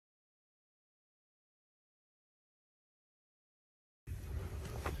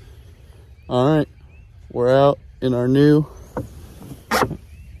All right, we're out in our new,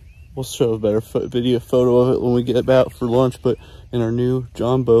 we'll show a better video photo of it when we get out for lunch, but in our new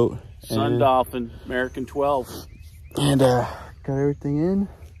John boat. Sun Dolphin, American 12. And got everything in.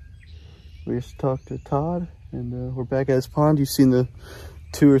 We just talked to Todd, and we're back at his pond. You've seen the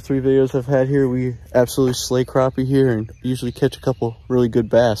 2 or 3 videos I've had here. We absolutely slay crappie here and usually catch a couple really good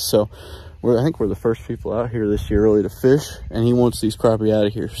bass. So I think we're the first people out here this year really to fish, and he wants these crappie out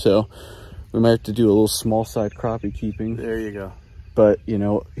of here. So we might have to do a little small side crappie keeping. There you go. But you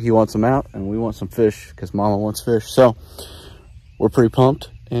know, he wants them out and we want some fish because Mama wants fish. So we're pretty pumped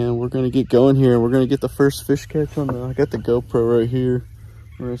and we're gonna get going here. We're gonna get the first fish catch on I got the GoPro right here.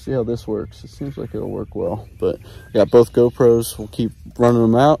 We're gonna see how this works. It seems like it'll work well, but I got both GoPros. We'll keep running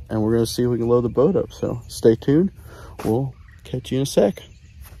them out and we're gonna see if we can load the boat up. So stay tuned. We'll catch you in a sec.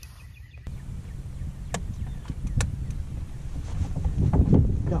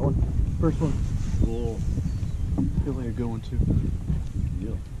 Got one. First one. Cool. Feels like a good one too.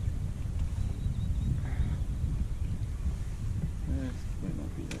 Yeah. Might not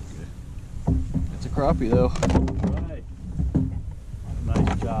be that good. It's a crappie though. Right.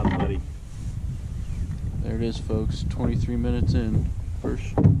 Nice job, buddy. There it is, folks. 23 minutes in.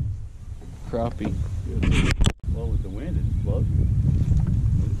 First crappie. Good. Well, with the wind, it's floating.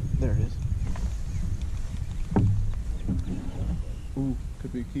 There it is. Ooh,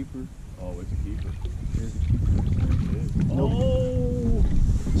 could be a keeper. Oh, it's a keeper. It is a keeper. It is. Nope. Oh!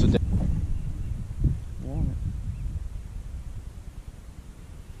 It's a want it.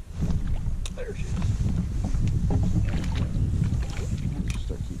 There she is.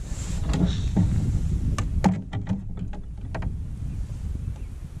 Start keeping.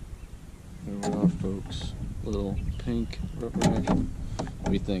 There we are, folks. Little pink rubber action. What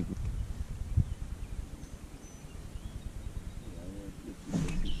do you think?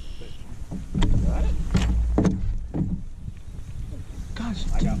 Gosh,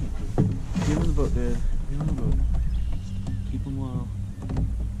 I got one. Get him in the boat, Dad. Get him in the boat. Keep him low.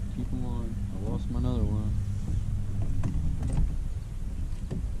 Keep him on. I lost my another one.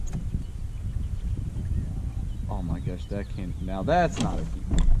 Oh my gosh, that can't. Now that's not a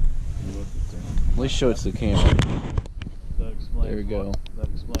keeper. At least show it to the camera. There we go. That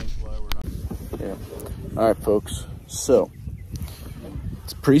explains why we're not. Yeah. All right, folks. So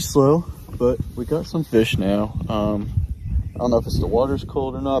it's pretty slow, but we got some fish now. I don't know if it's the water's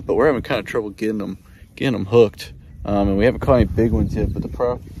cold or not, but we're having kind of trouble getting them hooked. And we haven't caught any big ones yet,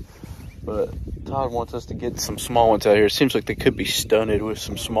 but Todd wants us to get some small ones out here. It seems like they could be stunted with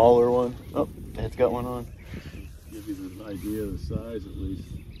some smaller ones. Oh, Dad's got one on. Give you an idea of the size, at least.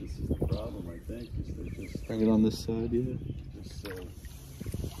 This is the problem, I think. They're just Bring it on this side, yeah. just so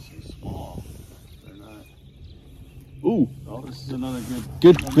small. They're not. Ooh. Oh, this is another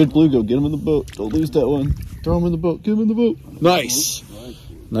Good bluegill. Get him in the boat. Don't lose that one. Throw him in the boat. Get him in the boat. Nice.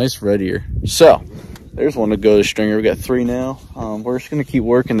 Nice red ear. So, there's one to go to stringer. We got 3 now. We're just going to keep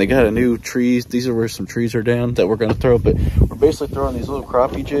working. They got a new trees. These are where some trees are down that we're going to throw. But we're basically throwing these little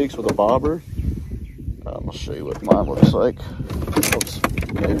crappie jigs with a bobber. I'll show you what mine looks like. Oops,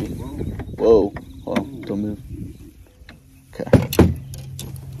 maybe. Whoa. Hold on. Don't move. Okay.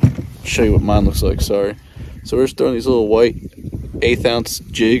 Show you what mine looks like. Sorry. So we're just throwing these little white 1/8 ounce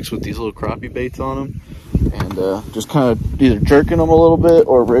jigs with these little crappie baits on them, and just kind of either jerking them a little bit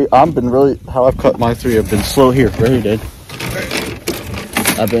or I've been really, how I've caught my 3, I've been slow here. Right here, Dad.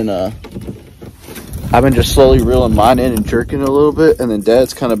 I've been just slowly reeling mine in and jerking a little bit, and then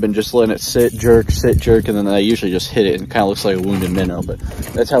Dad's kind of been just letting it sit, jerk, and then I usually just hit it and it kind of looks like a wounded minnow. But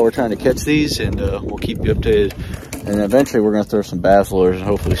that's how we're trying to catch these, and we'll keep you updated. And eventually we're going to throw some bass lures and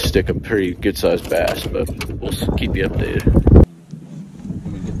hopefully stick a pretty good sized bass, but we'll keep you updated.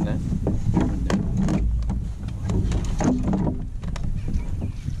 Let me get that.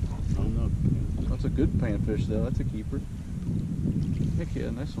 Oh no. That's a good panfish though. That's a keeper. Heck yeah,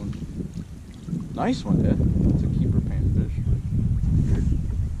 nice one. Nice one, Dad. That's a keeper panfish.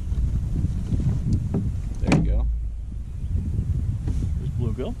 There you go. There's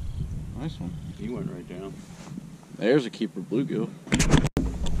bluegill. Nice one. He went right down. There's a keeper bluegill.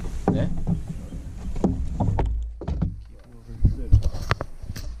 Yeah.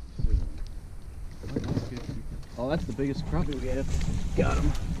 Oh, that's the biggest crappie we have. Got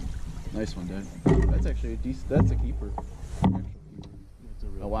him. Nice one, Dad. That's actually a decent. That's a keeper.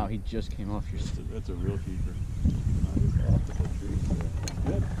 Oh wow, he just came off your. That's a real keeper.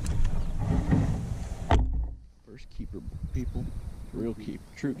 Good. First keeper, people. Real keeper.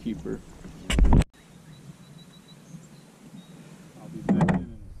 True keeper. I'll be back in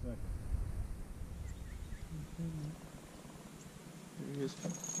a second. There he is.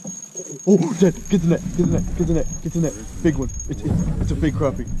 Oh, Dad, get the net, get the net, get the net, get the net. Big one. It's a big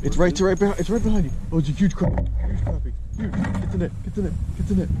crappie. It's right behind. It's right behind you. Oh, it's a huge crappie. Huge crappie. Huge. Get the net, get the net, get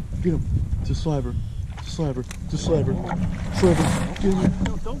the net. Get him. It's a slabber. It's a slabber. It's a slabber. Slabber. Get him.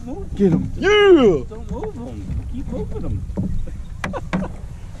 No, don't move. Get him. Yeah. Don't move him. Keep moving him.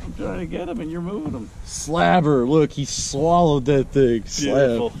 I'm trying to get him, and you're moving him. Slabber. Look, he swallowed that thing.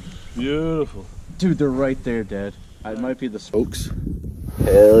 Beautiful. Beautiful. Dude, they're right there, Dad. It might be the spokes.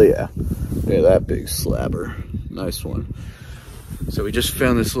 Hell yeah. Look at that big slabber. Nice one. So we just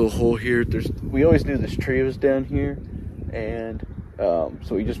found this little hole here. We always knew this tree was down here. And so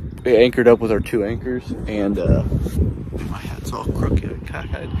we just anchored up with our 2 anchors. And my hat's all crooked.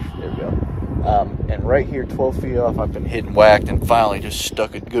 Cockeyed. There we go. And right here, 12 feet off, I've been hit and whacked and finally just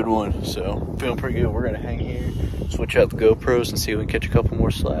stuck a good one. So feeling pretty good. We're going to hang here, switch out the GoPros, and see if we can catch a couple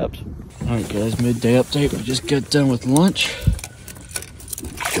more slabs. Alright guys, midday update. We just got done with lunch.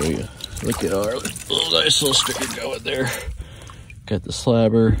 Show you. Look at our little nice little sticker going there. Got the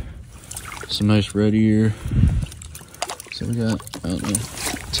slabber, some nice red ear. So we got, I don't know,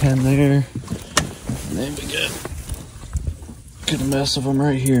 10 there. And then we got a good mess of them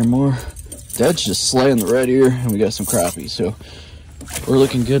right here. More. Dad's just slaying the red ear, and we got some crappie. So we're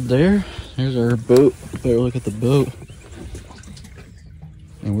looking good there. There's our boat. Better look at the boat.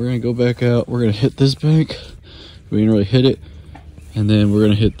 And we're gonna go back out. We're gonna hit this bank. We didn't really hit it. And then we're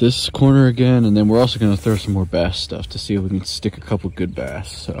gonna hit this corner again. And then we're also gonna throw some more bass stuff to see if we can stick a couple good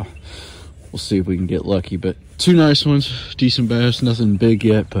bass. So we'll see if we can get lucky. But 2 nice ones, decent bass, nothing big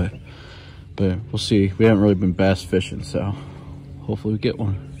yet, but we'll see. We haven't really been bass fishing, so hopefully we get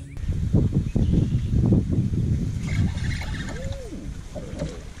one.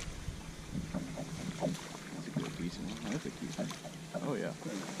 Oh yeah.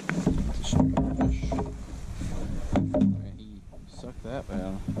 Man, he sucked that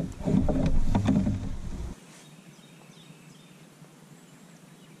down.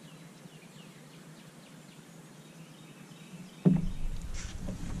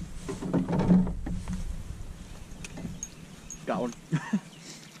 Got one.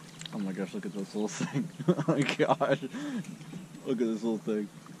 Oh my gosh, look at this little thing. Oh my gosh. Look at this little thing.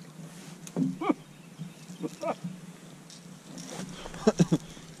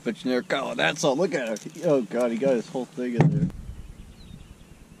 But you never caught that's all. Look at it. Oh god, he got his whole thing in there.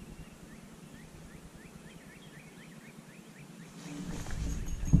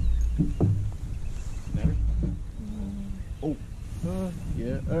 Oh.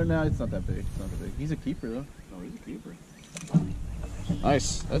 Yeah. Oh no, it's not that big. It's not that big. He's a keeper though. Oh, he's a keeper.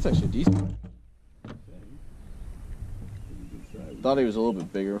 Nice. That's actually decent. Thought he was a little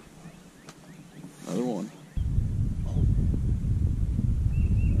bit bigger. Another one.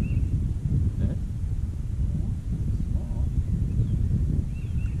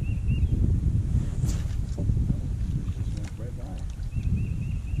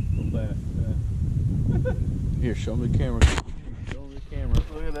 Here, show me the camera. Show me the camera.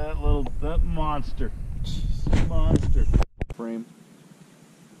 Look at that monster. Monster. Frame.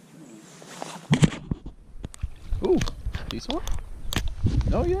 Ooh, decent one.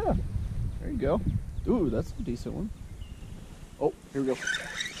 Oh yeah. There you go. Ooh, that's a decent one. Oh, here we go.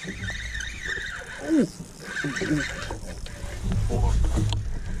 Ooh.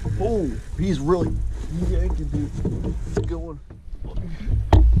 Oh, he's really yanking, dude. It's a good one.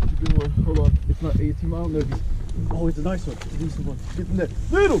 It's a good one. Hold on. It's not 18 mile. No, oh, it's a nice one. It's a decent one. Get in there.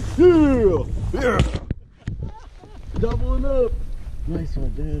 Little. Yeah. Yeah. Doubling up. Nice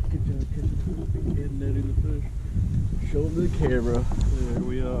one, Dad. Good job catching that in the fish. Show him the camera. There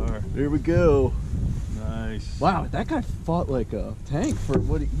we are. There we go. Nice. Wow, that guy fought like a tank for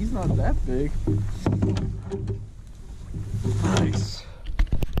what? He's not that big. Nice.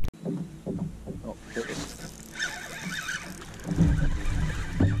 Oh, here it is.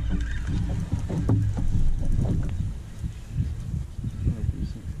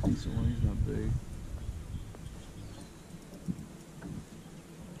 Decent one. He's not big.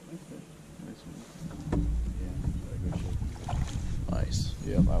 Nice.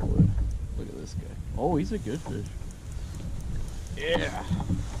 Yep, I would. Look at this guy. Oh, he's a good fish. Yeah.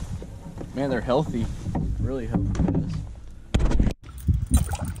 Man, they're healthy. Really healthy guys.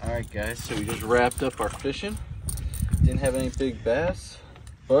 Alright guys, so we just wrapped up our fishing. Didn't have any big bass,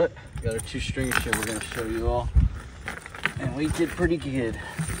 but we got our 2 stringers here we're going to show you all. And we did pretty good.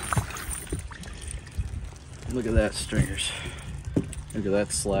 Look at that stringers. Look at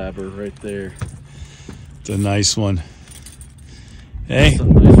that slabber right there. It's a nice one. Hey, some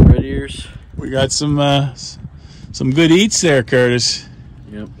nice red ears. We got some good eats there, Curtis.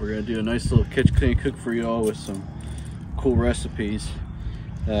 Yep, we're gonna do a nice little catch, clean, cook for y'all with some cool recipes.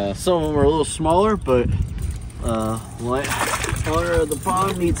 Some of them are a little smaller, but water of the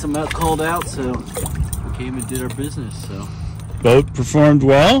pond needs some called out, so we came and did our business. So Boat performed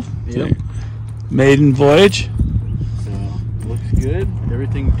well. yep. Maiden voyage. So looks good.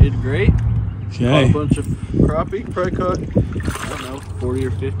 Everything did great. Okay. Caught a bunch of crappie. Probably caught, I don't know, 40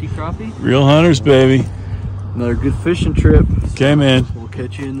 or 50 crappie. Real hunters, baby. Another good fishing trip. Okay, man. We'll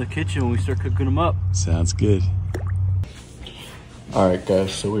catch you in the kitchen when we start cooking them up. Sounds good. All right,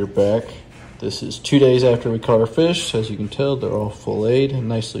 guys, so we're back. This is 2 days after we caught our fish. As you can tell, they're all filleted and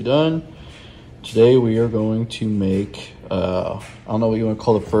nicely done. Today we are going to make, I don't know what you want to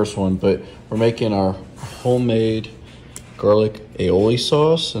call the first one, but we're making our homemade garlic aioli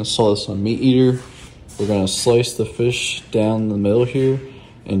sauce. And I saw this on Meat Eater. We're gonna slice the fish down the middle here,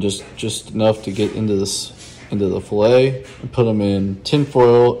 and just enough to get into the fillet, and put them in tin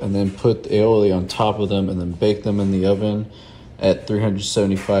foil, and then put the aioli on top of them, and then bake them in the oven at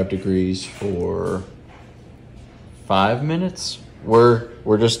 375 degrees for 5 minutes. We're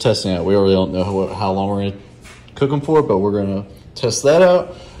just testing out. We really don't know how long we're gonna cook them for, but we're gonna test that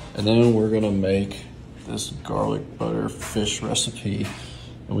out, and then we're gonna make this garlic butter fish recipe.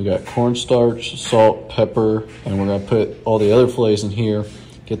 And we got cornstarch, salt, pepper, and we're gonna put all the other fillets in here,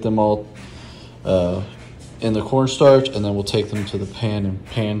 get them all in the cornstarch, and then we'll take them to the pan and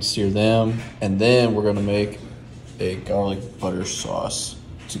pan sear them. And then we're gonna make a garlic butter sauce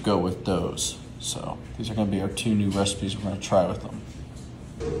to go with those. So these are gonna be our 2 new recipes we're gonna try with them.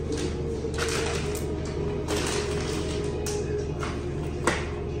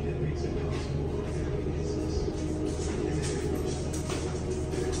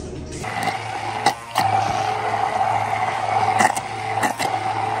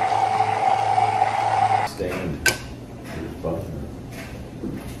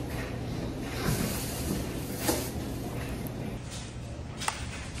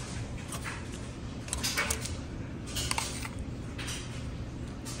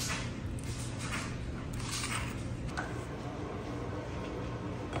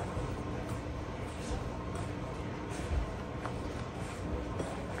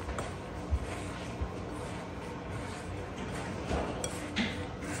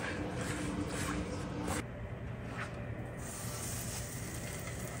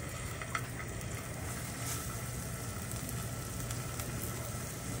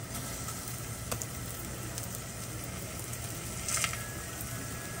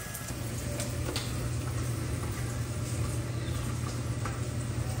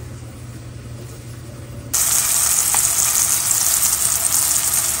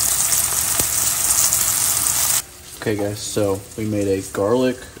 Okay guys, so we made a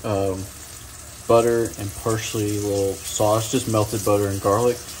garlic, butter, and parsley little sauce, just melted butter and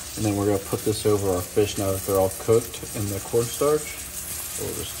garlic. And then we're gonna put this over our fish now that they're all cooked in the cornstarch. So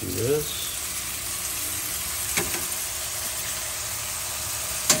we'll just do this.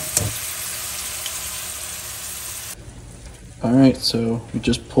 All right, so we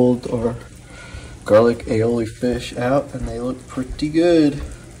just pulled our garlic aioli fish out and they look pretty good.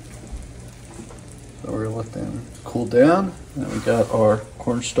 So we're gonna let them cool down. And we got our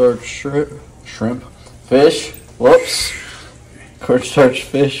cornstarch shrimp fish. Whoops. Cornstarch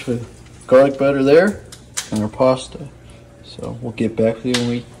fish with garlic butter there, and our pasta. So we'll get back to you when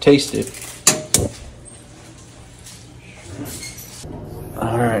we taste it.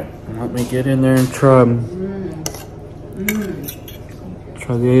 All right, let me get in there and try them.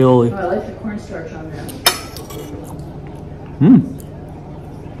 Try the aioli. Oh, I like the cornstarch on there.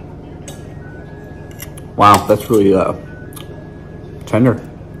 Wow, that's really tender.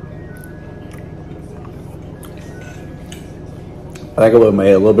 I think I would have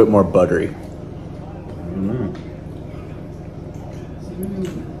made it a little bit more buttery.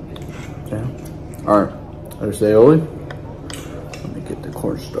 Yeah. All right, there's the aioli. Let me get the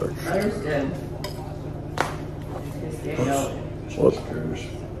cornstarch. Butter's good. Whoops.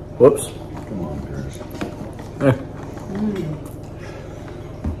 Whoops. Come on, Pierce. Hey.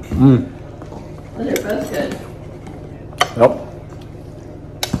 Those are both good. Yep.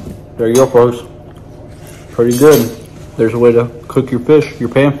 There you go, folks. Pretty good. There's a way to cook your fish, your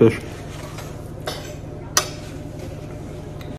pan fish.